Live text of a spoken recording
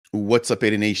What's up,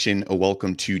 Ada Nation?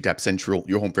 Welcome to Dapp Central,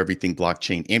 your home for everything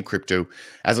blockchain and crypto.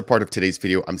 As a part of today's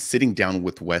video, I'm sitting down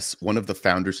with Wes, one of the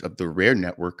founders of the Rare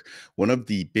Network, one of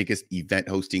the biggest event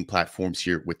hosting platforms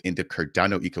here within the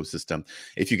Cardano ecosystem.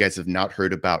 If you guys have not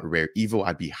heard about RareEvo,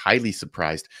 I'd be highly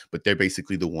surprised, but they're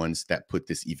basically the ones that put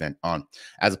this event on.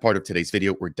 As a part of today's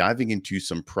video, we're diving into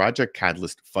some Project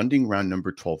Catalyst funding round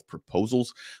number 12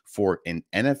 proposals for an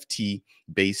NFT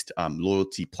based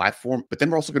loyalty platform. But then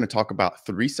we're also going to talk about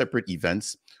three separate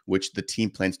events which the team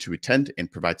plans to attend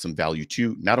and provide some value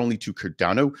to, not only to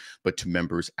Cardano, but to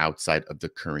members outside of the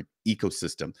current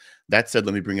ecosystem. That said,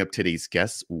 let me bring up today's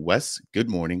guest. Wes, good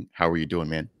morning. How are you doing,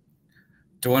 man?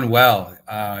 Doing well.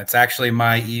 It's actually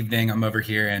my evening. I'm over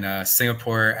here in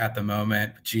Singapore at the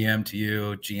moment. GM to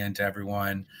you, GN to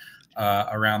everyone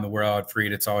around the world.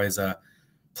 Fareed, it's always a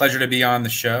pleasure to be on the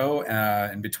show.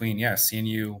 In between, seeing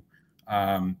you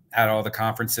at all the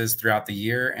conferences throughout the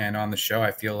year and on the show,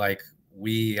 I feel like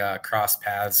we cross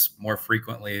paths more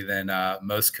frequently than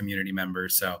most community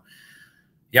members. So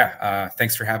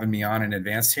thanks for having me on in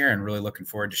advance here, and really looking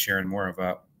forward to sharing more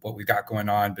about what we've got going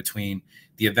on between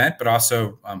the event, but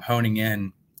also honing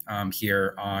in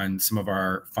here on some of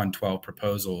our Fund 12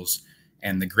 proposals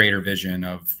and the greater vision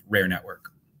of Rare Network.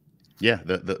 Yeah,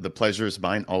 the pleasure is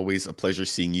mine. Always a pleasure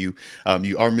seeing you.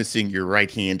 You are missing your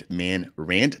right-hand man,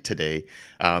 Rand, today.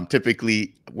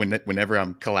 Typically, whenever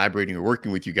I'm collaborating or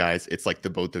working with you guys, it's like the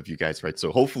both of you guys, right?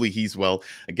 So hopefully he's well.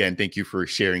 Again, thank you for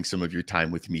sharing some of your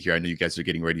time with me here. I know you guys are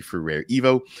getting ready for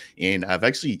RareEvo, and I've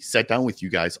actually sat down with you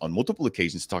guys on multiple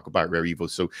occasions to talk about RareEvo.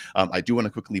 So I do want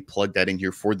to quickly plug that in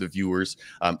here for the viewers.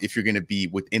 If you're going to be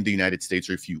within the United States,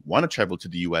 or if you want to travel to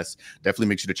the US, definitely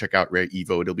make sure to check out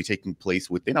RareEvo. It'll be taking place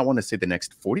within, I want to say, the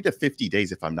next 40 to 50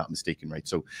 days, if I'm not mistaken, right?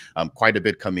 So quite a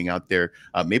bit coming out there.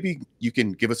 Maybe you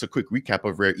can give us a quick recap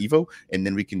of RareEvo, and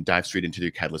then we can dive straight into their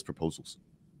Catalyst proposals.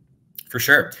 For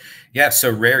sure. Yeah,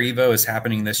 so RareEvo is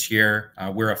happening this year.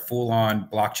 We're a full-on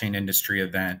blockchain industry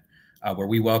event where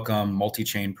we welcome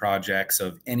multi-chain projects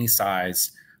of any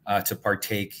size to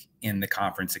partake in the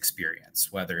conference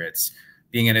experience, whether it's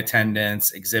being in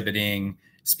attendance, exhibiting,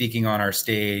 speaking on our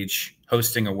stage,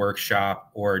 hosting a workshop,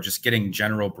 or just getting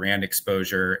general brand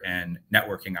exposure and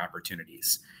networking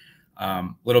opportunities.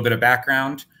 Little bit of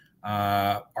background,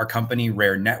 our company,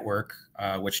 Rare Network,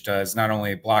 which does not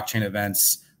only blockchain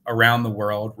events around the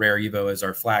world, RareEvo is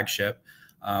our flagship,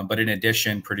 but in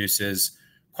addition produces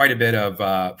quite a bit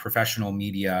of professional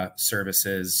media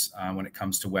services when it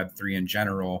comes to Web3 in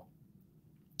general.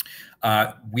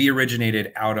 We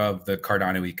originated out of the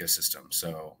Cardano ecosystem.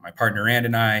 So my partner Rand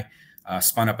and I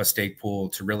spun up a stake pool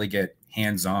to really get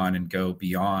hands-on and go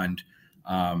beyond,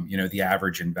 the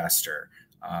average investor.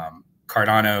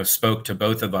 Cardano spoke to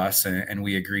both of us, and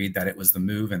we agreed that it was the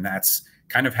move, and that's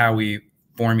kind of how we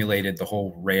formulated the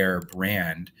whole Rare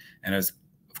brand. And as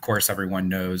of course everyone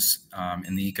knows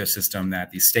in the ecosystem,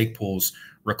 that these stake pools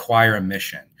require a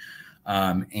mission.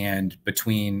 And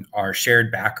between our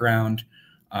shared background,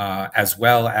 as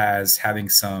well as having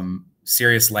some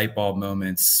serious light bulb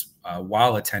moments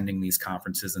while attending these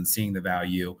conferences and seeing the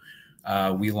value,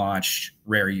 we launched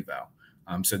RareEvo.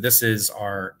 So this is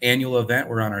our annual event.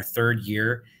 We're on our third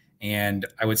year, and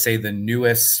I would say the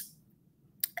newest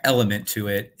element to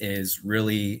it is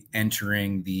really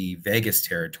entering the Vegas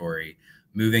territory,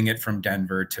 moving it from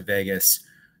Denver to Vegas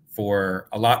for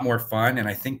a lot more fun, and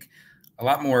I think a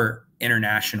lot more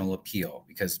international appeal,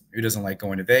 because who doesn't like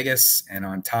going to Vegas? And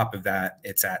on top of that,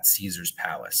 it's at Caesar's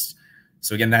Palace.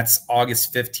 So again, that's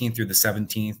August 15th through the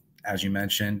 17th. As you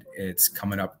mentioned, it's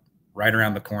coming up right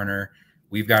around the corner.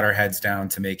 We've got our heads down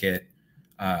to make it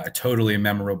a totally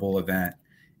memorable event.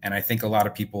 And I think a lot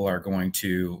of people are going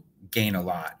to gain a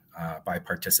lot by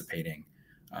participating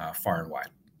far and wide.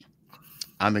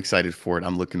 I'm excited for it.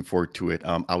 I'm looking forward to it.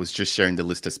 I was just sharing the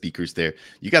list of speakers there.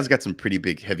 You guys got some pretty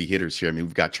big heavy hitters here. I mean,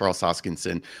 we've got Charles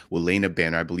Hoskinson, Welena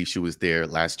Banner. I believe she was there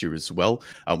last year as well.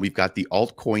 We've got the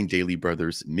Altcoin Daily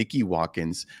Brothers, Mickey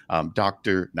Watkins,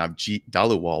 Dr. Navjeet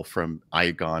Dalawal from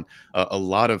Iagon. A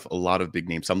lot of big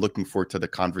names. I'm looking forward to the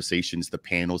conversations, the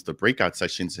panels, the breakout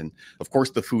sessions, and of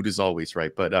course the food is always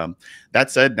right. But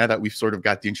that said, now that we've sort of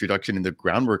got the introduction and the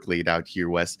groundwork laid out here,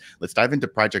 Wes, let's dive into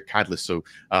Project Catalyst. So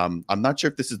I'm not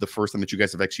sure if this is the first time that you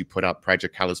guys have actually put out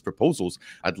Project Catalyst proposals.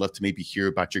 I'd love to maybe hear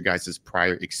about your guys'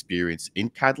 prior experience in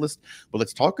Catalyst, but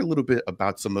let's talk a little bit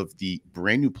about some of the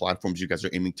brand new platforms you guys are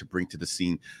aiming to bring to the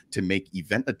scene to make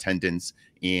event attendance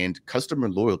and customer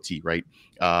loyalty, right?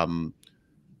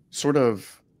 Sort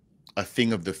of a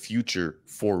thing of the future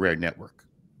for Rare Network.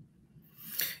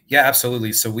 Yeah,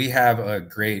 absolutely. So we have a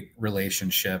great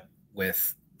relationship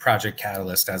with Project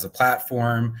Catalyst as a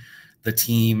platform. the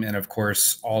team, and of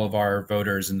course, all of our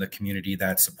voters in the community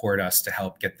that support us to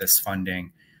help get this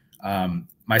funding.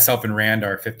 Myself and Rand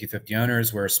are 50-50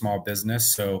 owners. We're a small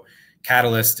business. So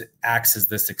Catalyst acts as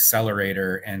this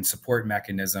accelerator and support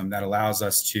mechanism that allows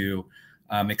us to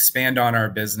expand on our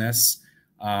business,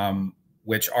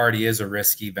 which already is a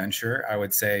risky venture, I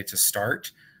would say, to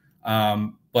start,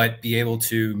 but be able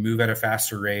to move at a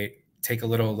faster rate, take a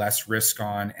little less risk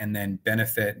on, and then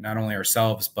benefit not only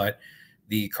ourselves, but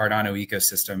the Cardano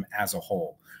ecosystem as a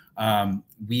whole.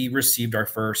 We received our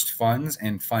first funds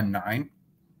in Fund 9,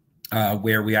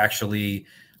 where we actually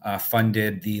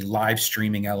funded the live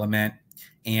streaming element,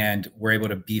 and we're able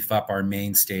to beef up our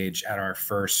main stage at our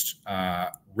first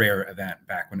Rare event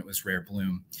back when it was Rare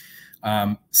Bloom.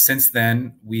 Since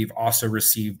then, we've also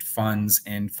received funds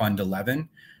in Fund 11,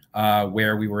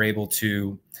 where we were able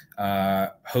to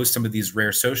host some of these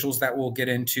rare socials that we'll get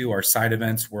into, our side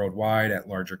events worldwide at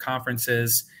larger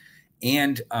conferences,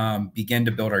 and begin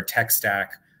to build our tech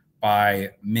stack by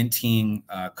minting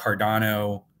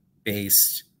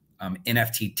Cardano-based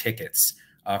NFT tickets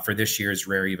for this year's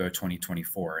RareEvo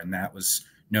 2024. And that was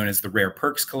known as the Rare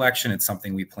Perks Collection. It's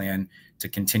something we plan to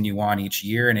continue on each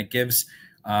year, and it gives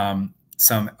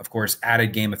some, of course,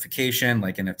 added gamification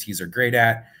like NFTs are great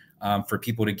at, for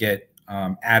people to get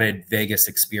added Vegas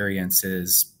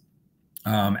experiences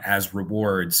as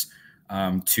rewards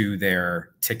to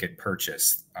their ticket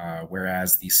purchase,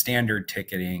 whereas the standard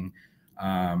ticketing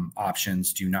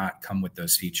options do not come with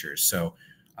those features. So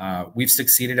we've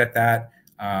succeeded at that.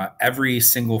 Every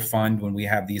single fund, when we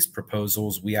have these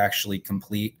proposals, we actually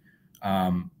complete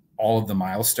all of the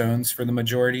milestones for the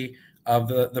majority of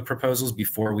the proposals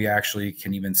before we actually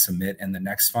can even submit in the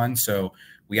next fund. So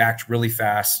we act really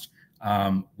fast.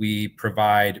 We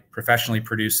provide professionally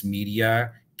produced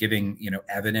media, giving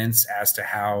evidence as to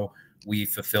how we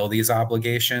fulfill these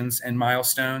obligations and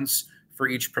milestones for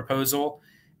each proposal.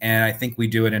 And I think we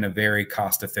do it in a very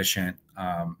cost-efficient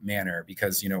manner,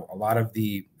 because a lot of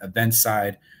the event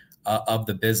side of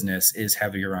the business is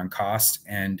heavier on cost,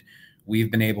 and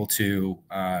we've been able to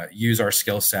use our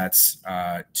skill sets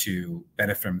to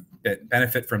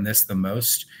benefit from this the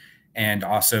most, and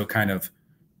also kind of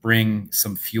bring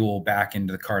some fuel back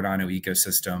into the Cardano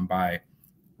ecosystem by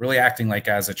really acting like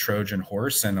as a Trojan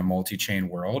horse in a multi-chain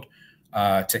world,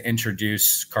 to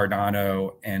introduce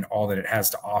Cardano and all that it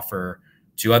has to offer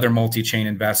to other multi-chain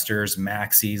investors,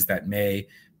 maxis that may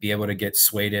be able to get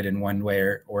swayed in one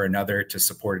way or another to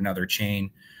support another chain.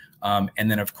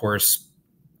 And then, of course,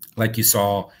 like you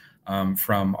saw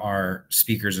from our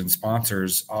speakers and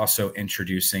sponsors, also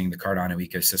introducing the Cardano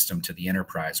ecosystem to the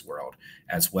enterprise world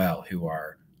as well, who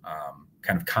are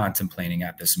kind of contemplating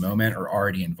at this moment or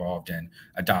already involved in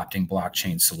adopting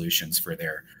blockchain solutions for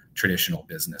their traditional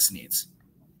business needs.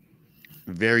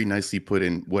 Very nicely put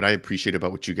in. What I appreciate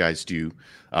about what you guys do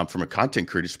from a content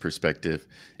creator's perspective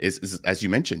is, as you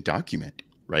mentioned, document,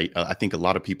 right? I think a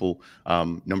lot of people,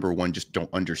 number one, just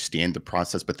don't understand the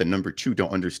process, but then number two,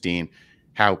 don't understand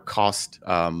how cost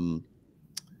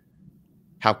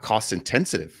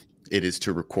intensive it is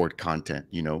to record content,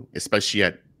 especially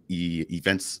at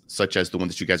events such as the one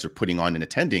that you guys are putting on and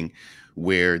attending,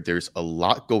 where there's a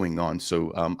lot going on.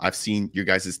 So I've seen your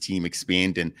guys' team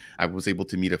expand, and I was able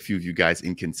to meet a few of you guys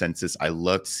in Consensus. I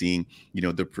loved seeing,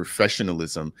 the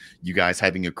professionalism, you guys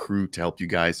having a crew to help you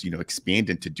guys, expand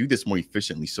and to do this more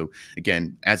efficiently. So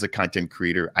again, as a content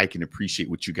creator, I can appreciate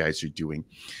what you guys are doing.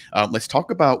 Let's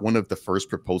talk about one of the first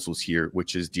proposals here,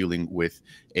 which is dealing with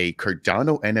a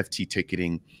Cardano NFT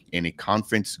ticketing and a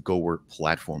conference goer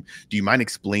platform. Do you mind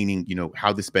explaining,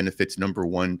 how this benefits, number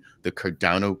one, the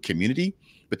Cardano community,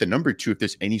 but the number two, if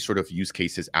there's any sort of use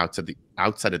cases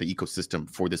outside of the ecosystem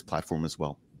for this platform as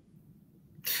well?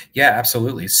 Yeah,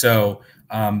 absolutely. So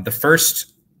the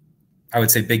first, I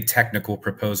would say, big technical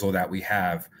proposal that we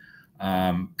have,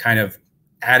 kind of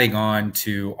adding on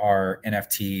to our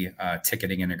NFT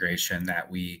ticketing integration that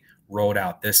we rolled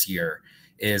out this year,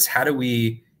 is how do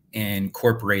we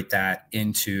incorporate that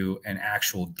into an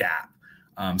actual Dapp?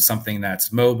 Something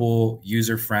that's mobile,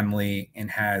 user-friendly, and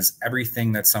has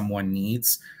everything that someone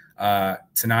needs to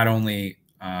not only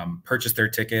purchase their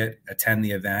ticket, attend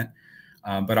the event,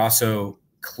 but also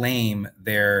claim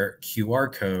their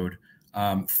QR code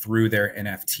through their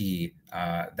NFT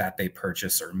that they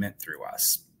purchase or mint through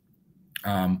us.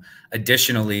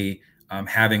 Additionally,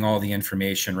 having all the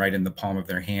information right in the palm of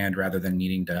their hand, rather than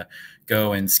needing to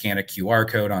go and scan a QR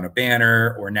code on a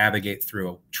banner or navigate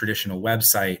through a traditional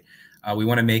website. We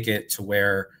want to make it to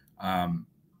where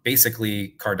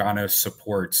basically Cardano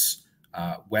supports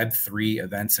Web3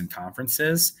 events and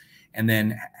conferences, and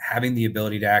then having the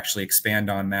ability to actually expand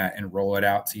on that and roll it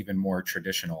out to even more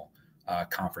traditional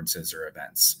conferences or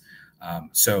events.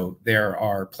 So there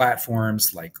are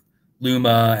platforms like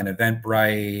Luma and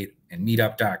Eventbrite and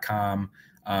Meetup.com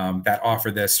that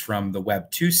offer this from the Web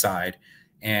 2 side.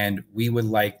 And we would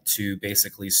like to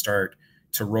basically start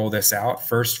to roll this out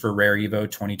first for RareEvo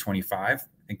 2025.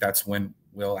 I think that's when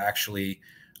we'll actually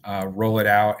roll it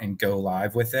out and go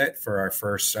live with it for our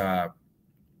first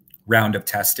round of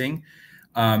testing.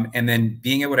 And then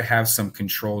being able to have some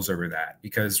controls over that,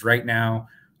 because right now,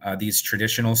 these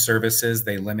traditional services,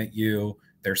 they limit you.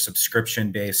 They're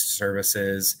subscription-based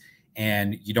services,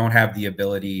 and you don't have the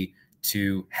ability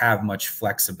to have much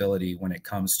flexibility when it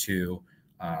comes to,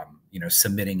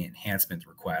 submitting enhancement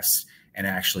requests and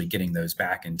actually getting those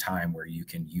back in time where you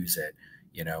can use it,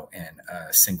 in a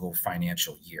single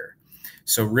financial year.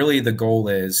 So really the goal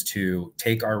is to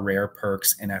take our Rare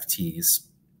Perks NFTs,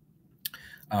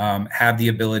 have the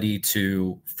ability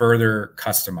to further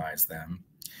customize them,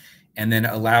 and then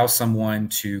allow someone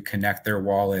to connect their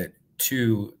wallet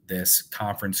to this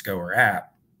Conference Goer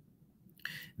app,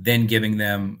 then giving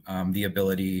them the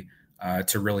ability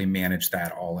to really manage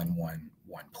that all in one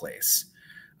place.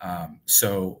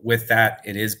 So with that,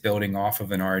 it is building off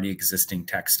of an already existing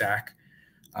tech stack.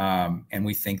 And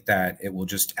we think that it will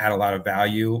just add a lot of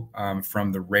value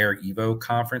from the RareEvo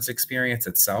conference experience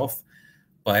itself.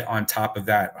 But on top of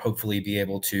that, hopefully be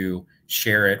able to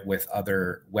share it with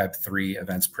other Web3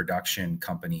 events production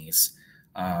companies,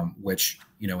 which,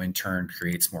 in turn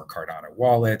creates more Cardano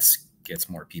wallets, gets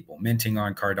more people minting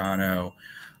on Cardano,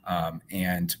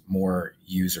 and more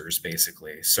users,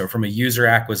 basically. So from a user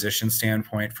acquisition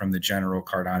standpoint, from the general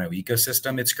Cardano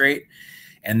ecosystem, it's great.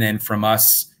 And then from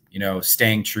us,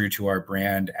 staying true to our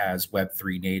brand as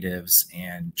Web3 natives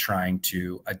and trying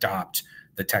to adopt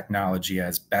the technology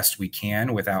as best we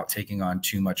can without taking on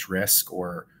too much risk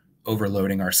or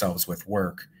overloading ourselves with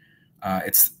work.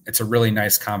 It's a really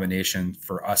nice combination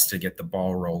for us to get the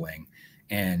ball rolling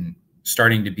and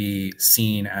starting to be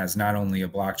seen as not only a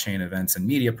blockchain events and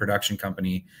media production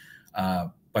company,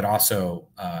 but also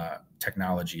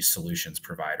technology solutions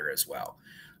provider as well.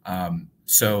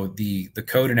 So the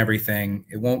code and everything,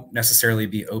 it won't necessarily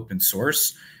be open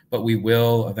source, but we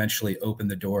will eventually open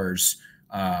the doors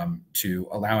to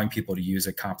allowing people to use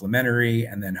it complimentary,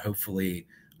 and then hopefully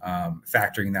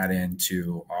factoring that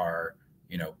into our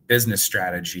business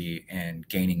strategy and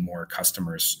gaining more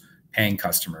customers, paying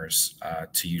customers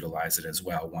to utilize it as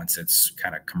well once it's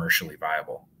kind of commercially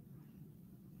viable.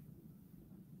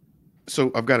 So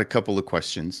I've got a couple of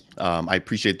questions. I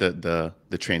appreciate the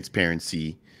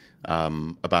transparency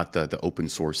about the open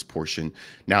source portion.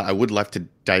 Now, I would love to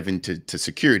dive into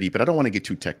security, but I don't want to get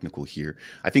too technical here.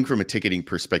 I think from a ticketing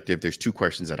perspective, there's two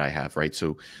questions that I have, right?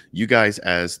 So you guys,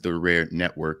 as the Rare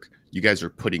Network, you guys are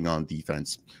putting on the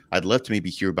events. I'd love to maybe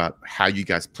hear about how you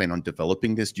guys plan on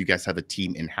developing this. Do you guys have a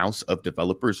team in-house of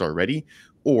developers already,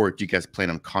 or do you guys plan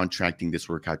on contracting this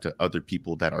work out to other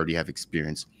people that already have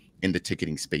experience in the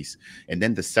ticketing space? And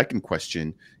then the second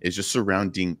question is just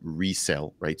surrounding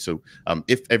resale, right? So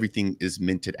if everything is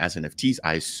minted as NFTs,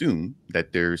 I assume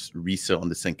that there's resale on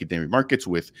the secondary markets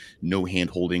with no hand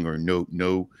holding or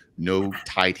no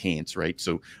tied hands, right?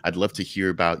 So I'd love to hear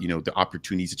about, the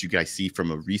opportunities that you guys see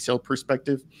from a resale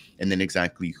perspective, and then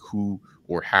exactly who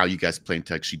or how you guys plan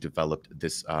to actually develop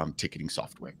this ticketing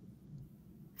software.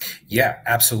 Yeah,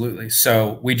 absolutely.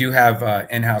 So we do have an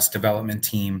in-house development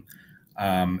team.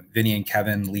 Vinny and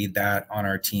Kevin lead that on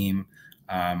our team.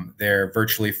 They're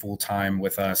virtually full-time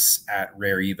with us at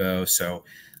RareEvo. So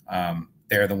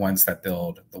they're the ones that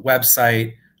build the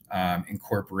website,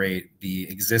 incorporate the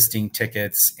existing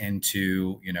tickets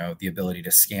into, the ability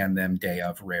to scan them day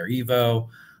of RareEvo.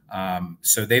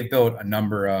 So they've built a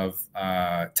number of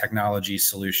technology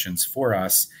solutions for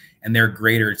us, and their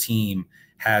greater team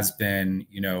has been,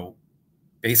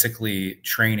 basically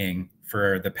training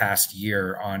for the past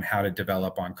year on how to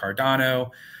develop on Cardano.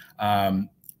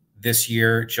 This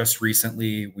year, just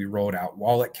recently, we rolled out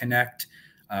Wallet Connect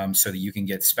so that you can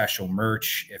get special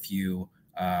merch if you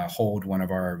hold one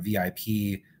of our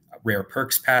VIP Rare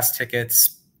Perks Pass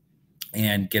tickets,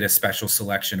 and get a special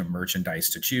selection of merchandise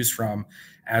to choose from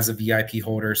as a VIP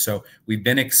holder. So we've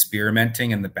been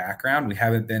experimenting in the background. We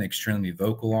haven't been extremely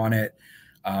vocal on it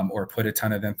or put a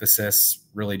ton of emphasis,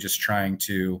 really just trying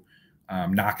to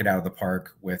knock it out of the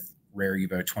park with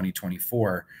RareEvo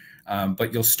 2024.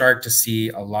 But you'll start to see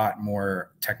a lot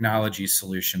more technology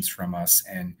solutions from us.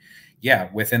 And yeah,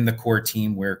 within the core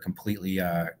team, we're completely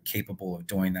capable of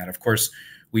doing that. Of course,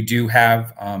 we do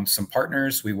have some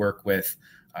partners. We work with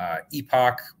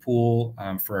Epoch Pool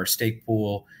for our stake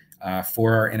pool,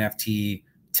 for our NFT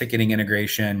ticketing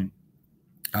integration.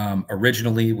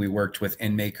 Originally, we worked with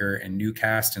InMaker and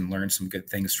Newcast and learned some good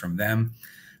things from them.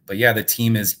 But yeah, the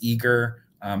team is eager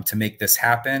to make this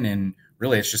happen. And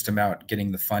really, it's just about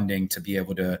getting the funding to be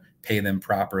able to pay them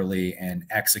properly and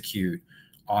execute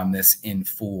on this in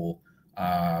full.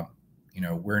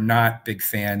 We're not big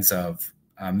fans of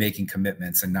making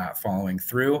commitments and not following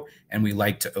through, and we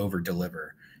like to over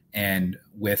deliver. And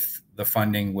with the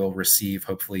funding we'll receive,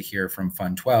 hopefully here from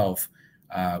Fund 12,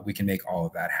 we can make all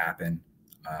of that happen.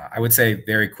 I would say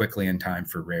very quickly in time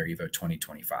for RareEvo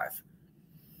 2025.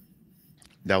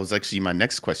 That was actually my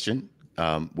next question,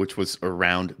 which was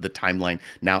around the timeline.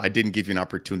 Now, I didn't give you an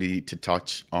opportunity to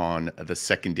touch on the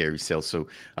secondary sale. So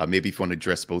maybe if you want to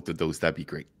address both of those, that'd be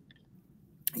great.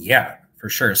 Yeah, for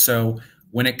sure. So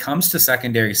when it comes to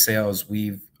secondary sales,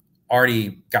 we've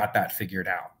already got that figured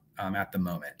out at the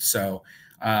moment. So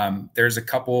there's a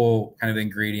couple kind of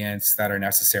ingredients that are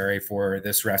necessary for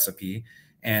this recipe,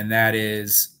 and that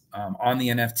is on the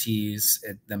NFTs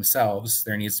themselves,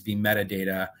 there needs to be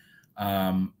metadata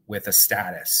with a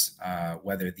status,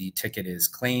 whether the ticket is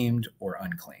claimed or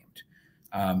unclaimed.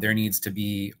 There needs to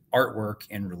be artwork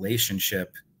in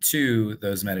relationship to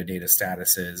those metadata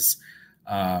statuses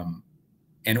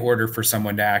in order for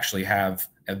someone to actually have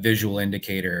a visual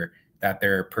indicator that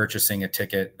they're purchasing a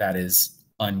ticket that is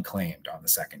unclaimed on the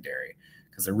secondary,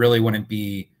 because there really wouldn't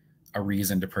be a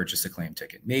reason to purchase a claim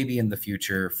ticket. Maybe in the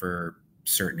future for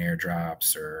certain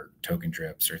airdrops or token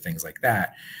drips or things like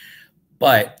that.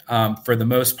 But for the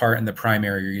most part, and the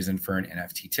primary reason for an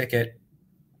NFT ticket,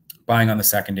 buying on the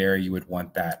secondary, you would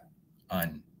want that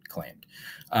unclaimed.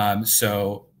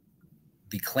 So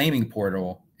the claiming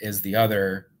portal is the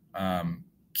other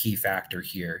key factor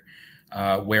here,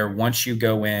 where once you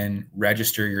go in,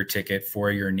 register your ticket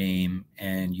for your name,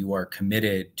 and you are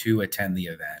committed to attend the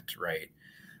event, right?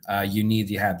 You need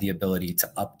to have the ability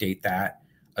to update that,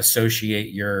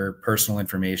 associate your personal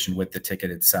information with the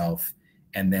ticket itself,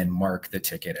 and then mark the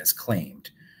ticket as claimed.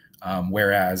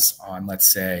 Whereas on,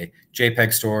 let's say,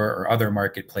 JPEG Store or other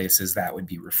marketplaces, that would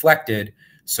be reflected.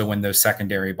 So when those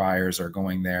secondary buyers are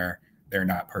going there, they're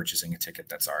not purchasing a ticket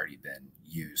that's already been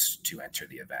used to enter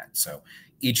the event. So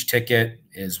each ticket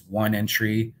is one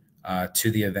entry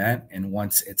to the event. And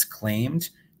once it's claimed,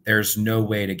 there's no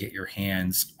way to get your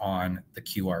hands on the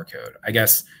QR code. I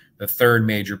guess the third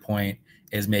major point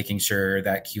is making sure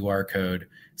that QR code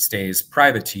stays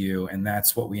private to you. And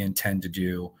that's what we intend to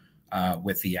do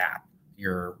with the app.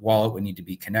 Your wallet would need to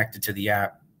be connected to the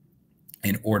app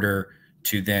in order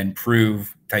to then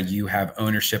prove that you have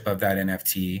ownership of that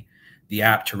NFT, the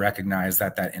app to recognize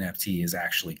that that NFT is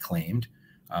actually claimed,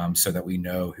 so that we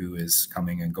know who is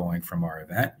coming and going from our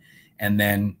event. And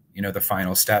then, the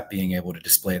final step being able to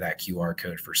display that QR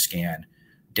code for scan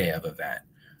day of event.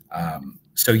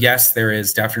 So yes, there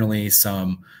is definitely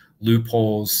some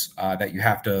loopholes that you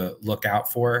have to look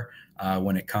out for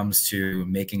when it comes to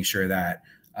making sure that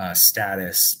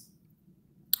status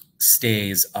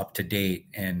stays up to date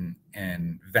and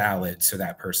valid, so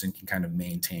that person can kind of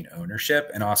maintain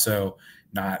ownership and also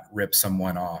not rip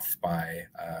someone off by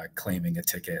claiming a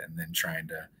ticket and then trying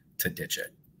to ditch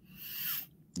it.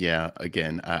 Yeah,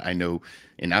 again, I know,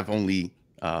 and I've only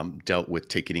dealt with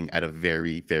ticketing at a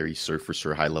very, very surface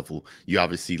or high level. You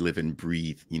obviously live and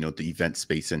breathe, the event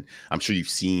space, and I'm sure you've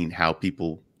seen how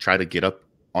people try to get up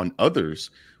on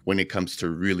others when it comes to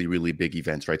really, really big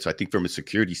events, right? So I think from a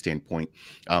security standpoint,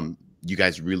 you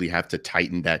guys really have to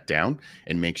tighten that down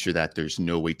and make sure that there's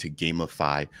no way to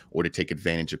gamify or to take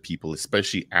advantage of people,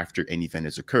 especially after an event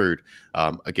has occurred.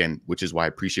 Again, which is why I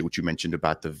appreciate what you mentioned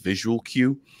about the visual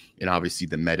cue and obviously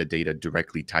the metadata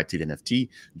directly tied to the NFT,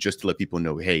 just to let people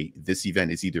know, hey, this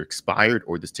event is either expired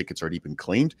or this ticket's already been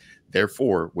claimed.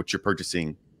 Therefore, what you're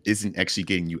purchasing isn't actually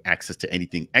getting you access to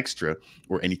anything extra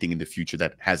or anything in the future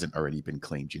that hasn't already been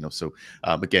claimed, So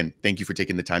again, thank you for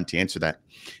taking the time to answer that.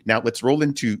 Now let's roll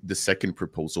into the second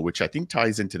proposal, which I think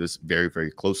ties into this very, very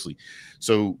closely.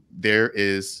 So there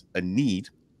is a need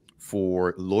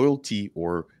for loyalty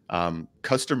or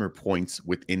customer points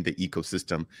within the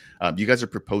ecosystem. You guys are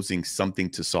proposing something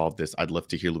to solve this. I'd love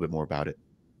to hear a little bit more about it.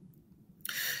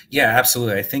 Yeah,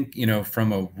 absolutely. I think,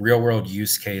 from a real world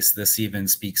use case, this even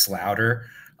speaks louder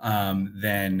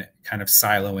than kind of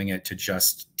siloing it to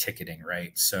just ticketing,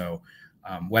 right? So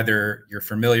whether you're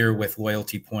familiar with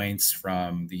loyalty points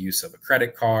from the use of a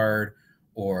credit card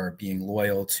or being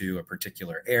loyal to a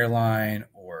particular airline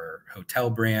or hotel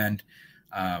brand,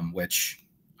 which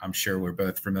I'm sure we're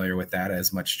both familiar with that,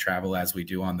 as much travel as we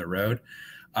do on the road,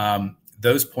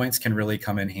 those points can really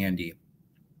come in handy.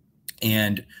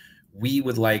 And we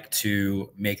would like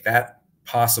to make that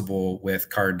possible with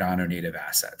Cardano native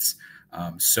assets.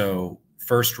 So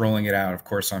first rolling it out, of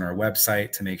course, on our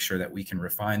website to make sure that we can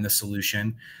refine the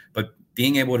solution, but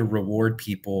being able to reward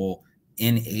people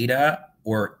in ADA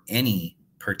or any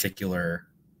particular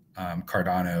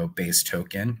Cardano-based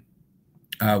token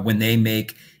when they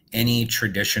make any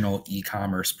traditional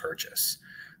e-commerce purchase.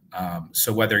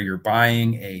 So whether you're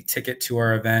buying a ticket to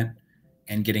our event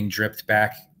and getting dripped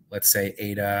back, let's say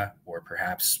ADA or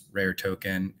perhaps Rare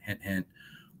token, hint, hint,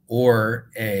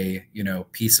 or a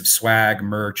piece of swag,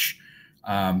 merch,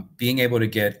 being able to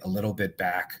get a little bit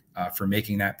back for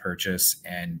making that purchase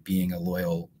and being a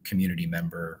loyal community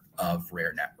member of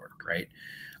Rare Network, right?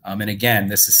 And again,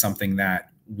 this is something that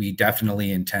we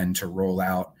definitely intend to roll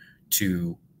out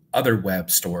to other web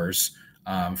stores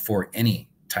for any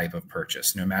type of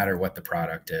purchase, no matter what the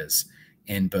product is,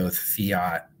 in both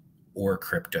fiat or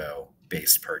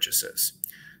crypto-based purchases.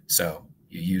 So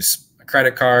you use a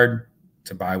credit card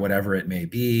to buy whatever it may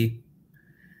be,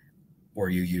 or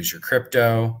you use your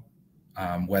crypto,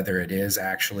 whether it is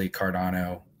actually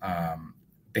Cardano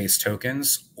based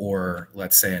tokens or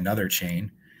let's say another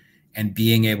chain, and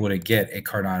being able to get a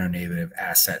Cardano native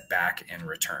asset back in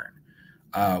return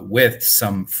with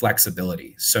some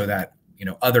flexibility so that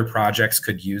other projects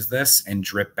could use this and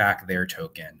drip back their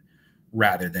token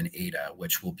rather than ADA,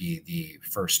 which will be the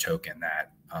first token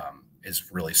that is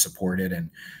really supported, and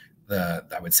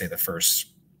I would say the first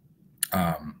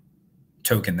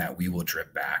token that we will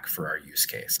drip back for our use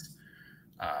case.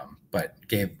 But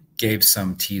gave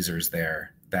some teasers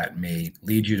there that may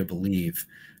lead you to believe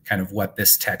kind of what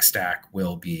this tech stack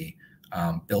will be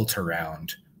built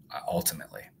around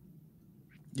ultimately.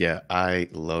 Yeah, I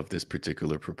love this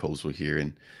particular proposal here.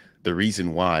 And the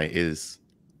reason why is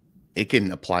it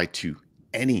can apply to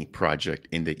any project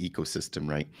in the ecosystem,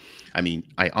 right? I mean,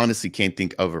 I honestly can't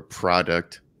think of a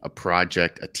product, a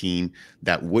project, a team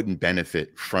that wouldn't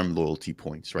benefit from loyalty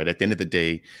points, right? At the end of the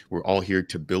day, we're all here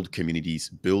to build communities,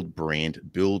 build brand,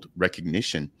 build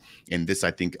recognition. And this,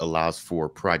 I think, allows for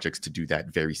projects to do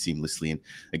that very seamlessly. And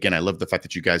again, I love the fact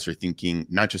that you guys are thinking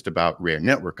not just about Rare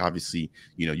Network. Obviously,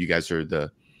 you guys are the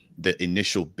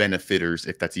initial benefiters,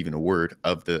 if that's even a word,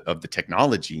 of the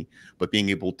technology, but being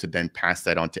able to then pass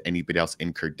that on to anybody else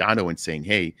in Cardano and saying,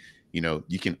 hey,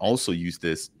 you can also use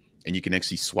this, and you can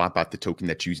actually swap out the token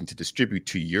that you're using to distribute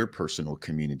to your personal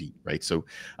community, right? So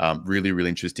really, really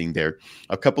interesting there.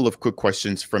 A couple of quick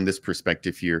questions from this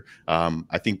perspective here.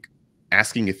 I think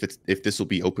asking if this will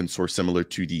be open source similar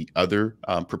to the other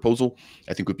proposal,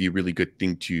 I think would be a really good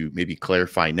thing to maybe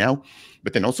clarify now.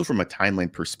 But then also from a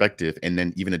timeline perspective, and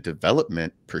then even a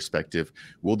development perspective,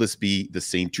 will this be the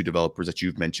same two developers that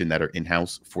you've mentioned that are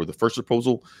in-house for the first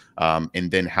proposal? And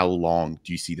then how long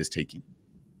do you see this taking?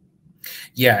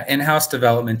 Yeah, in-house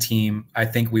development team. I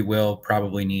think we will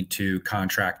probably need to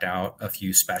contract out a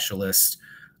few specialists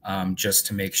just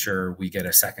to make sure we get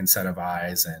a second set of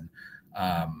eyes and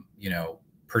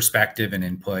perspective and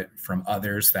input from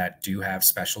others that do have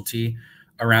specialty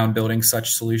around building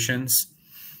such solutions.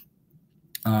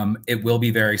 It will be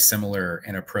very similar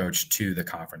in approach to the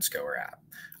Conference Goer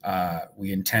app.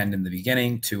 We intend in the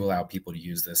beginning to allow people to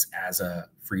use this as a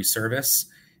free service,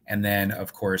 and then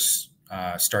of course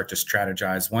start to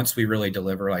strategize once we really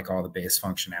deliver like all the base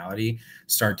functionality,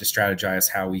 start to strategize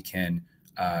how we can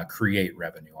create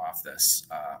revenue off this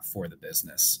for the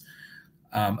business.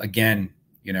 Again,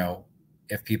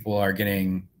 if people are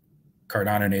getting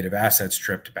Cardano native assets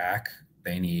stripped back,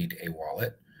 they need a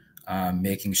wallet,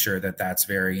 making sure that that's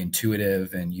very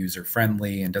intuitive and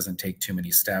user-friendly and doesn't take too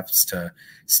many steps to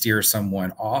steer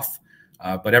someone off.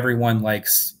 But everyone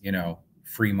likes,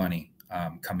 free money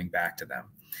coming back to them.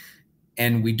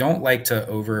 And we don't like to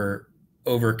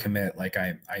overcommit, like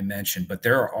I mentioned, but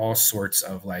there are all sorts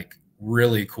of like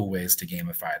really cool ways to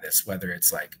gamify this, whether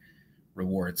it's like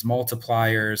rewards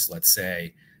multipliers. Let's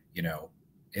say,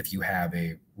 if you have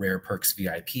a Rare Perks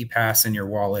VIP pass in your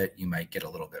wallet, you might get a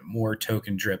little bit more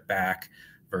token drip back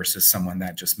versus someone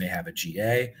that just may have a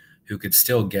GA who could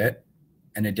still get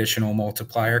an additional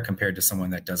multiplier compared to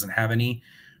someone that doesn't have any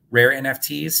rare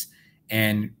NFTs,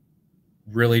 and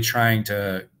really trying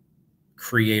to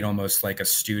create almost like a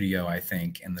studio, I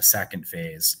think, in the second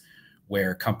phase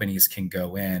where companies can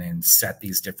go in and set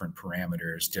these different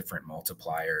parameters, different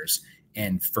multipliers,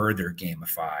 and further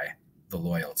gamify the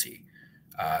loyalty.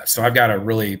 So I've got a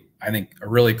really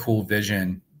cool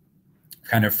vision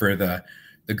kind of for the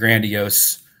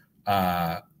grandiose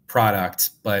product,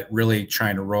 but really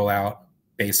trying to roll out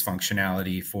base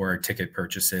functionality for ticket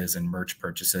purchases and merch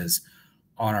purchases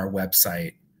on our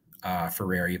website for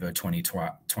RareEvo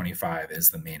 2025 is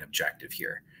the main objective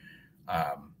here.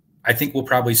 I think we'll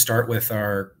probably start with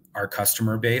our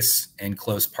customer base and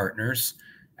close partners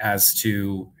as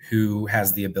to who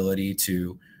has the ability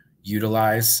to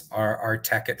utilize our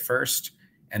tech at first.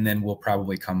 And then we'll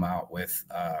probably come out with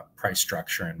price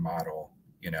structure and model,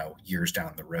 years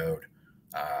down the road.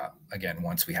 Again,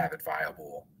 once we have it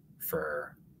viable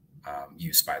for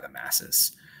use by the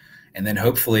masses. And then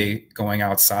hopefully going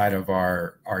outside of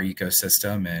our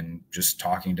ecosystem and just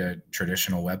talking to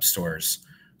traditional web stores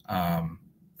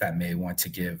that may want to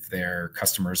give their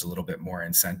customers a little bit more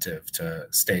incentive to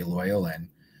stay loyal and,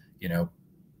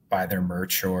 buy their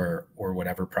merch or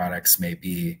whatever products may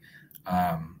be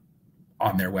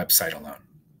on their website alone.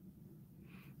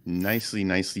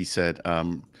 Nicely said.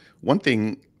 One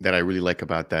thing that I really like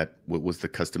about that was the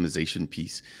customization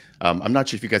piece. I'm not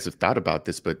sure if you guys have thought about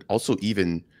this, but also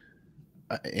even,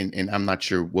 and I'm not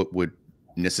sure what would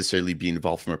necessarily be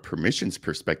involved from a permissions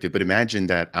perspective, but imagine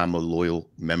that I'm a loyal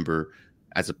member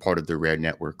as a part of the Rare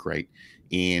network, right?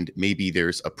 And maybe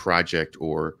there's a project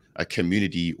or a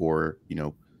community or,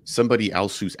 somebody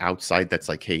else who's outside that's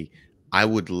like, hey, I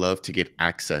would love to get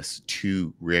access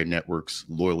to Rare Network's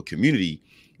loyal community.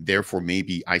 Therefore,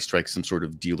 maybe I strike some sort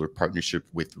of deal or partnership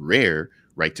with Rare,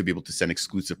 right, to be able to send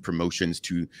exclusive promotions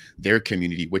to their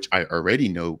community, which I already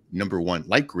know, number one,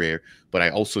 like Rare, but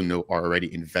I also know are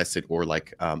already invested or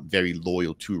like very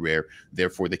loyal to Rare.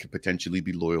 Therefore, they could potentially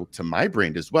be loyal to my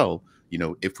brand as well,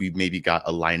 if we maybe got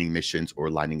aligning missions or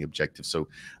aligning objectives. So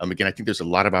again, I think there's a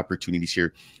lot of opportunities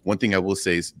here. One thing I will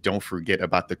say is don't forget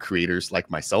about the creators like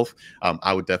myself.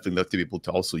 I would definitely love to be able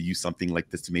to also use something like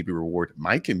this to maybe reward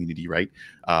my community, right?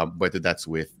 Whether that's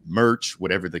with merch,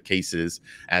 whatever the case is,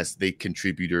 as they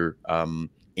contributor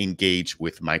engage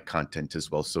with my content as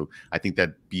well. So I think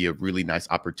that'd be a really nice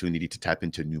opportunity to tap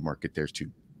into a new market there too.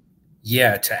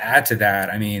 Yeah, to add to that,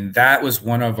 I mean, that was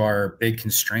one of our big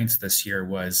constraints this year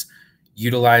was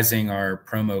utilizing our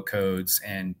promo codes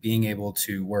and being able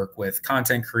to work with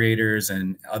content creators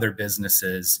and other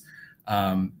businesses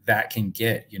that can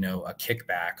get, a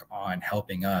kickback on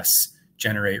helping us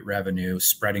generate revenue,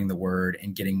 spreading the word,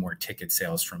 and getting more ticket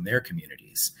sales from their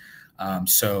communities.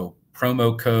 So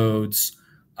promo codes,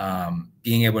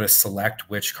 being able to select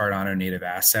which Cardano native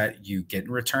asset you get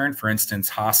in return. For instance,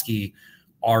 Hosky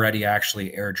already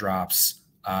actually airdrops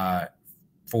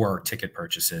for ticket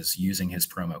purchases using his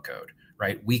promo code,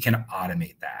 right? We can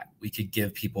automate that. We could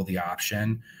give people the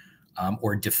option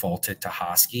or default it to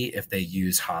Hosky if they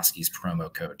use Hosky's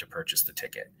promo code to purchase the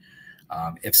ticket.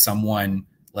 If someone,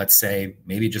 let's say,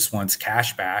 maybe just wants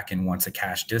cash back and wants a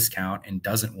cash discount and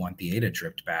doesn't want the ADA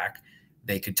dripped back,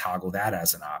 they could toggle that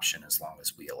as an option as long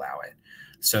as we allow it.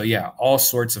 So yeah, all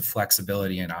sorts of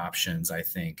flexibility and options, I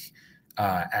think,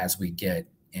 as we get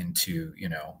into,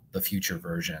 the future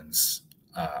versions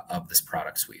of this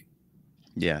product suite.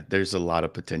 Yeah, there's a lot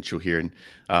of potential here. And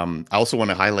I also want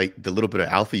to highlight the little bit of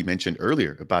alpha you mentioned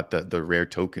earlier about the rare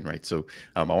token, right? So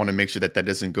I want to make sure that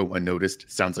doesn't go unnoticed.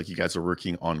 Sounds like you guys are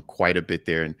working on quite a bit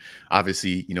there. And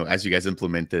obviously, as you guys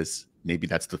implement this, maybe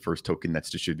that's the first token that's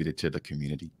distributed to the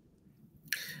community.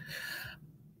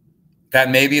 That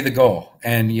may be the goal.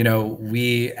 And,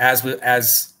 we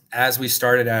as we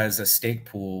started as a stake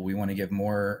pool, we want to give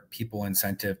more people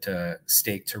incentive to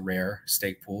stake to Rare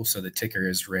stake pool. So the ticker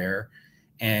is Rare.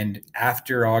 And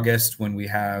after August, when we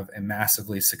have a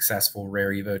massively successful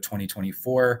RareEvo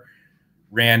 2024,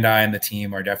 Rand, I, and the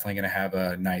team are definitely going to have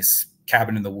a nice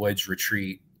cabin in the woods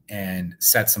retreat and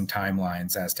set some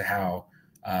timelines as to how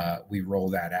we roll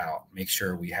that out. Make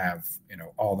sure we have,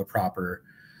 all the proper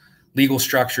legal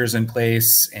structures in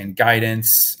place and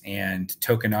guidance and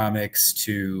tokenomics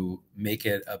to make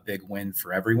it a big win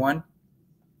for everyone.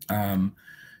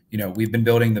 We've been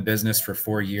building the business for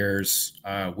 4 years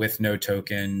with no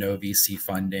token, no VC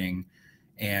funding.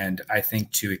 And I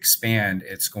think to expand,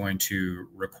 it's going to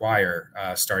require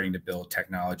starting to build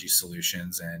technology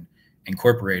solutions and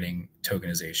incorporating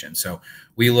tokenization. So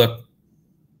we look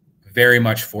very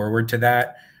much forward to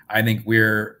that. I think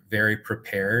we're very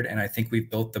prepared, and I think we've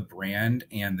built the brand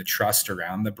and the trust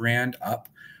around the brand up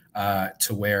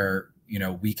to where,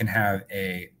 we can have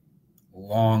a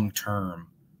long-term,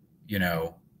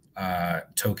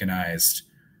 tokenized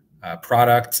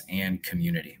product and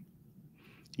community.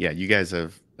 Yeah, you guys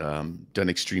have done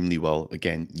extremely well.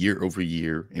 Again, year over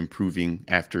year, improving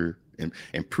after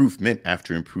improvement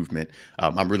after improvement.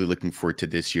 I'm really looking forward to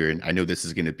this year, and I know this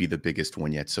is going to be the biggest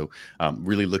one yet. So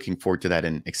really looking forward to that,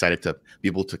 and excited to be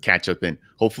able to catch up and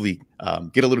hopefully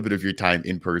get a little bit of your time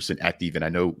in person at the event. I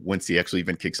know once the actual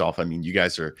event kicks off, I mean, you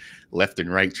guys are left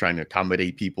and right trying to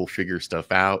accommodate people, figure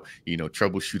stuff out,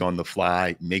 troubleshoot on the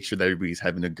fly, make sure that everybody's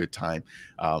having a good time.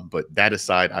 But that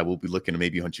aside, I will be looking to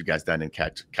maybe hunt you guys down and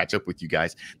catch up with you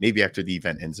guys maybe after the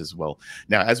event ends as well.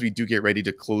 Now, as we do get ready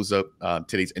to close up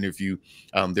today's interview,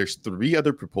 there's 3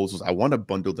 other proposals. I want to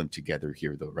bundle them together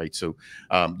here, though, right? So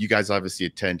you guys obviously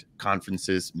attend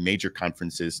conferences, major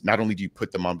conferences. Not only do you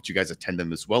put them on, but you guys attend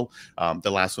them as well.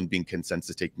 The last one being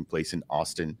Consensus, taking place in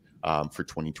Austin for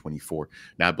 2024.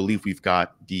 Now, I believe we've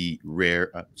got the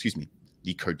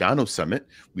the Cardano Summit.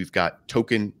 We've got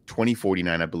Token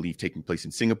 2049, I believe, taking place in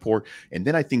Singapore. And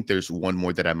then I think there's one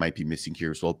more that I might be missing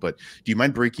here as well. But do you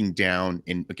mind breaking down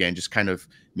and, again, just kind of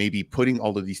maybe putting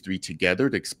all of these 3 together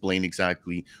to explain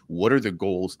exactly what are the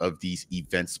goals of these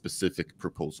event-specific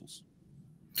proposals?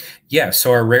 Yeah,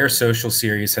 so our Rare Social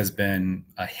series has been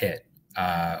a hit.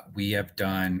 We have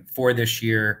done 4 this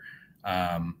year,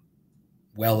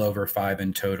 well over 5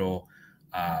 in total.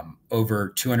 Over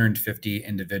 250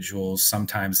 individuals,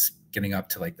 sometimes getting up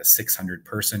to like the 600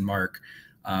 person mark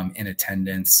in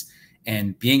attendance,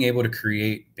 and being able to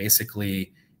create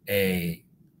basically a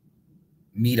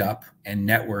meetup and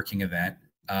networking event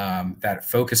that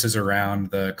focuses around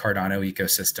the Cardano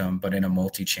ecosystem, but in a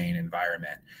multi-chain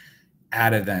environment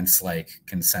at events like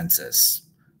Consensus,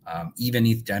 even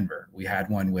ETH Denver. We had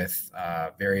one with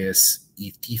various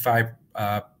ETH DeFi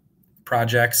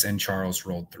projects, and Charles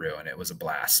rolled through, and it was a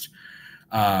blast.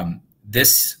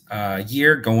 This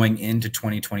year going into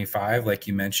 2025, like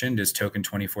you mentioned, is Token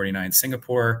 2049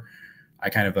 Singapore. I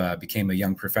kind of became a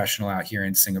young professional out here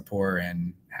in Singapore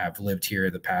and have lived here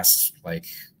the past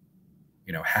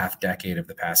half decade of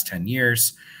the past 10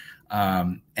 years.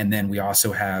 And then we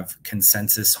also have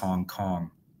Consensus Hong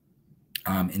Kong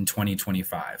in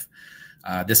 2025.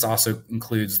 This also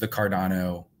includes the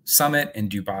Cardano Summit in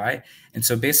Dubai. And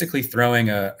so basically throwing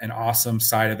an awesome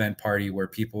side event party where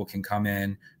people can come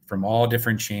in from all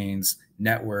different chains,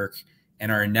 network,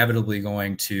 and are inevitably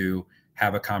going to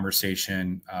have a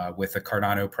conversation with a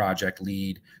Cardano project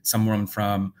lead, someone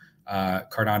from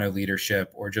Cardano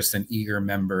leadership, or just an eager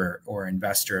member or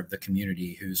investor of the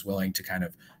community who's willing to kind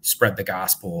of spread the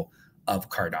gospel of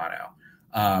Cardano.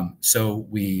 So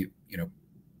we,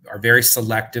 are very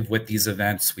selective with these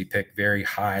events. We pick very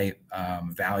high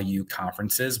value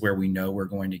conferences where we know we're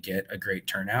going to get a great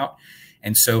turnout.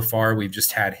 And so far, we've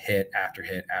just had hit after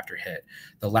hit after hit.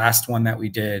 The last one that we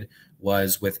did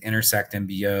was with Intersect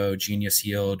MBO, Genius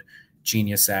Yield,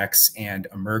 Genius X, and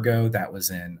Emergo. That was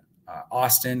in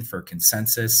Austin for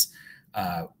Consensus.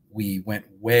 We went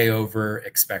way over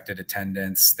expected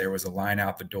attendance. There was a line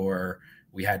out the door.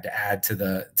 We had to add to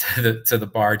the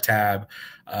bar tab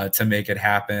to make it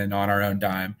happen on our own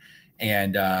dime.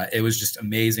 And it was just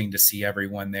amazing to see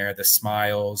everyone there, the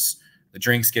smiles, the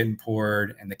drinks getting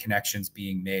poured, and the connections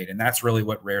being made. And that's really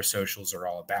what Rare Socials are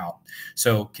all about.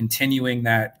 So continuing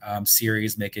that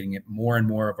series, making it more and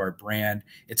more of our brand,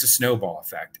 it's a snowball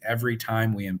effect. Every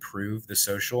time we improve the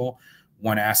social,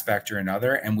 one aspect or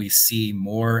another, and we see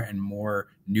more and more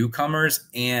newcomers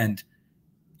and,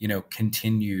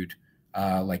 continued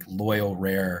like loyal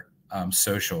Rare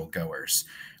social goers.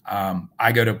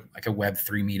 I go to like a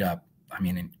Web3 meetup. I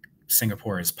mean, in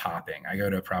Singapore is popping. I go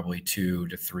to probably 2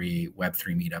 to 3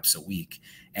 Web3 meetups a week.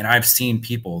 And I've seen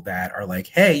people that are like,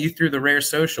 hey, you threw the Rare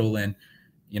Social and,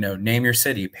 name your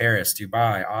city, Paris,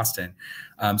 Dubai, Austin.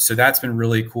 So that's been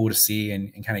really cool to see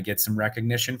and kind of get some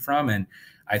recognition from. And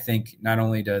I think not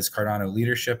only does Cardano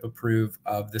leadership approve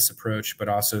of this approach, but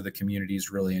also the community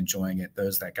is really enjoying it,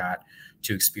 those that got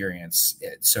to experience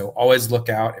it. So always look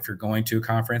out if you're going to a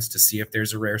conference to see if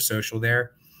there's a Rare Social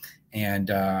there, and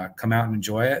come out and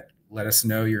enjoy it. Let us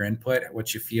know your input,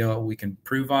 what you feel we can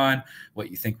improve on, what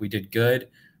you think we did good.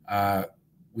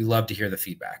 We love to hear the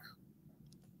feedback.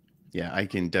 Yeah, I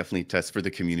can definitely test for the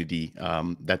community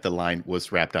that the line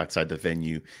was wrapped outside the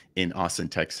venue in Austin,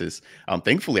 Texas.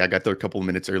 Thankfully, I got there a couple of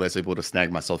minutes early. I was able to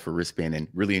snag myself a wristband and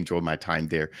really enjoy my time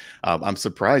there. I'm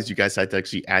surprised you guys had to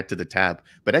actually add to the tab,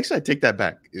 but actually I take that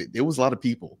back. It was a lot of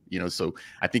people, so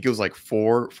I think it was like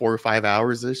 4 or 5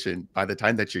 hours-ish. And by the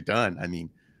time that you're done, I mean,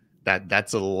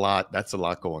 that's a lot. That's a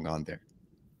lot going on there.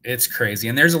 It's crazy.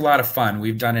 And there's a lot of fun.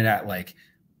 We've done it at like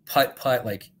putt-putt,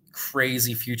 like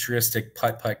crazy futuristic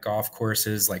putt-putt golf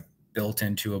courses, like built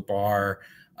into a bar.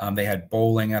 They had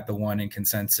bowling at the one in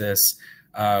Consensus.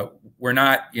 We're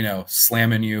not,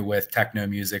 slamming you with techno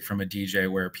music from a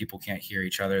DJ where people can't hear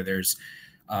each other. There's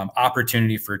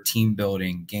opportunity for team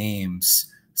building,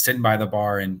 games, sitting by the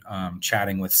bar and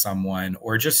chatting with someone,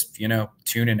 or just,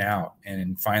 tuning out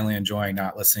and finally enjoying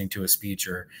not listening to a speech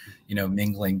or,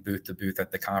 mingling booth to booth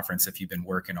at the conference if you've been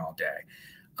working all day.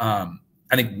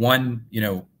 I think one,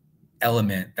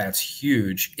 element that's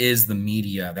huge is the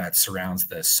media that surrounds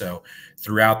this. So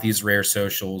throughout these Rare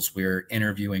socials, we're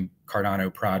interviewing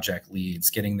Cardano project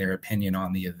leads, getting their opinion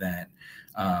on the event,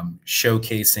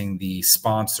 showcasing the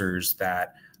sponsors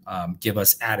that give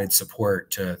us added support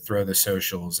to throw the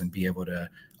socials and be able to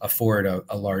afford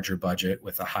a larger budget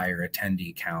with a higher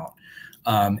attendee count.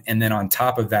 And then on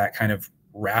top of that, kind of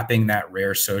wrapping that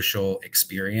Rare social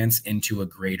experience into a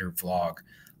greater vlog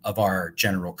of our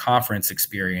general conference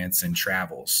experience and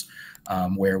travels,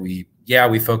 where we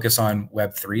focus on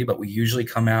Web3, but we usually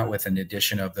come out with an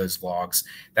edition of those vlogs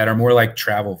that are more like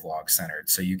travel vlog centered.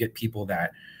 So you get people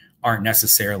that aren't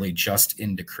necessarily just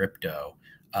into crypto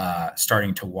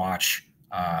starting to watch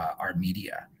our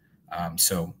media.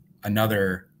 So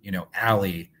another,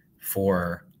 alley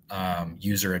for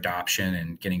user adoption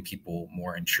and getting people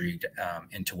more intrigued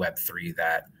into Web3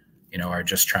 that are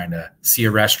just trying to see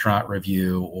a restaurant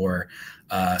review or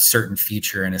a certain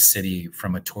feature in a city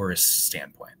from a tourist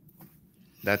standpoint.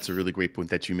 That's a really great point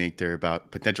that you make there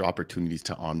about potential opportunities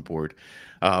to onboard.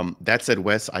 That said,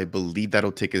 Wes, I believe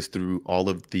that'll take us through all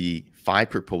of the 5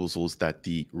 proposals that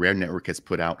the Rare Network has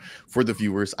put out for the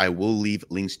viewers. I will leave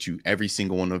links to every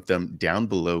single one of them down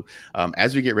below.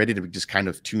 As we get ready to just kind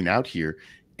of tune out here,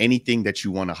 anything that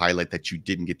you want to highlight that you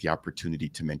didn't get the opportunity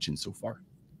to mention so far?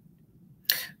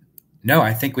 No,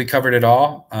 I think we covered it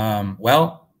all.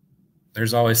 Well,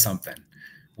 there's always something.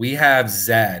 We have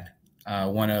Zed,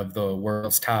 one of the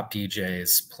world's top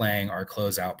DJs, playing our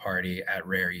closeout party at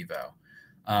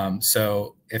RareEvo.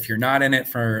 So if you're not in it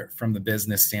from the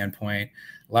business standpoint,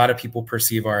 a lot of people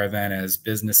perceive our event as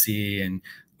businessy and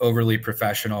overly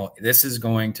professional. This is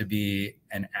going to be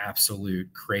an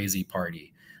absolute crazy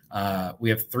party.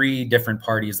 We have 3 different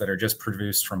parties that are just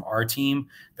produced from our team.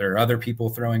 There are other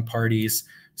people throwing parties.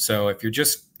 So if you're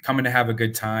just coming to have a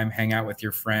good time, hang out with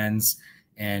your friends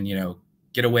and,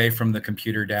 get away from the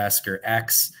computer desk or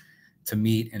X to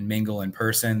meet and mingle in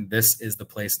person, this is the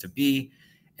place to be.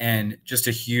 And just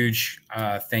a huge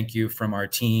thank you from our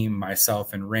team,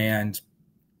 myself and Rand,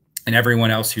 and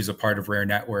everyone else who's a part of Rare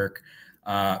Network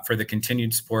for the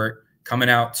continued support, coming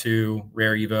out to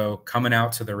RareEvo, coming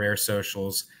out to the Rare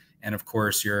socials, and of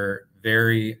course, your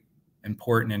very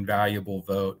important and valuable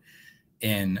vote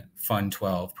in Fund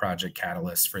 12 Project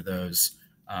Catalyst for those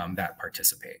that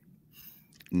participate.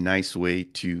 Nice way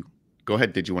to go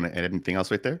ahead. Did you want to add anything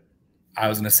else right there? I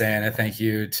was going to say, and a thank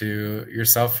you to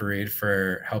yourself, Fareed,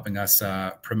 for helping us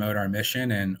promote our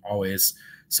mission and always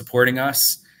supporting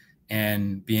us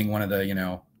and being one of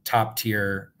the, top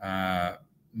tier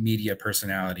media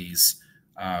personalities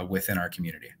within our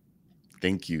community.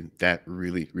 Thank you. That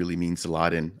really, really means a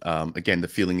lot. And again, the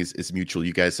feeling is mutual.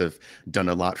 You guys have done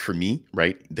a lot for me,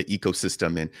 right? The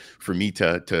ecosystem, and for me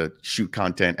to shoot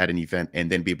content at an event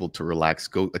and then be able to relax,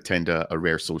 go attend a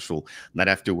Rare social, not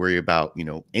have to worry about,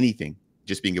 anything.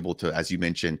 Just being able to, as you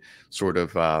mentioned, sort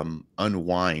of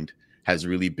unwind has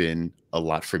really been a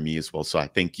lot for me as well. So I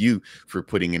thank you for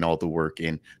putting in all the work,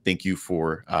 and thank you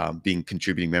for being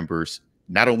contributing members,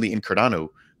 not only in Cardano,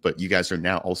 but you guys are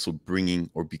now also bringing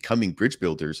or becoming bridge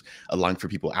builders, allowing for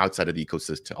people outside of the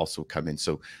ecosystem to also come in.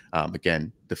 So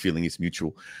again, the feeling is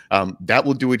mutual. That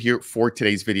will do it here for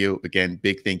today's video. Again,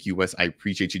 big thank you, Wes. I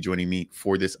appreciate you joining me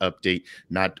for this update,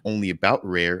 not only about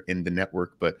Rare in the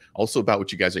network, but also about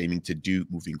what you guys are aiming to do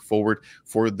moving forward.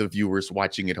 For the viewers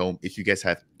watching at home, if you guys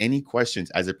have any questions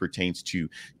as it pertains to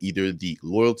either the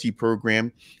loyalty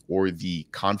program or the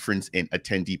conference and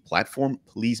attendee platform,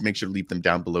 please make sure to leave them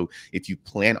down below. If you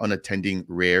plan on attending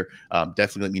Rare,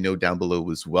 definitely let me know down below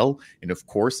as well. And of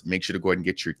course, make sure to go ahead and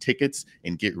get your tickets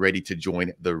and get ready to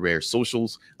join the Rare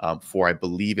socials for, I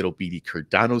believe it'll be the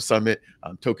Cardano Summit,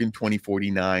 Token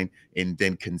 2049, and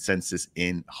then Consensus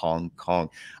in Hong Kong.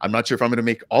 I'm not sure if I'm going to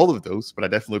make all of those, but I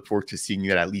definitely look forward to seeing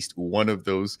you at least one of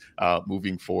those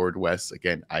moving forward, Wes.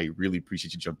 Again, I really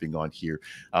appreciate you jumping on here.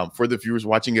 For the viewers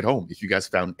watching at home, if you guys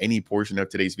found any portion of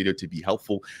today's video to be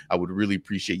helpful, I would really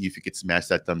appreciate you if you could smash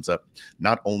that thumbs up.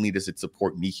 Not only does it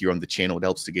support me here on the channel, it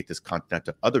helps to get this content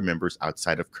to other members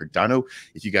outside of Cardano.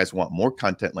 If you guys want more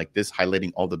content like this,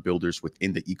 highlighting all the builders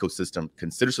within the ecosystem,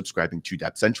 consider subscribing to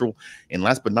Dapp Central. And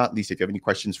last but not least, if you have any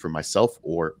questions for myself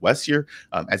or Wes here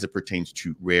as it pertains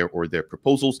to Rare or their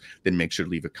proposals, then make sure to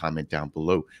leave a comment down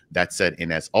below. That said,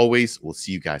 and as always, we'll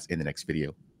see you guys in the next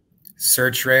video.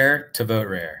 Search Rare to vote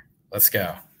Rare. Let's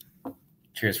go.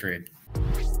 Cheers, Fareed.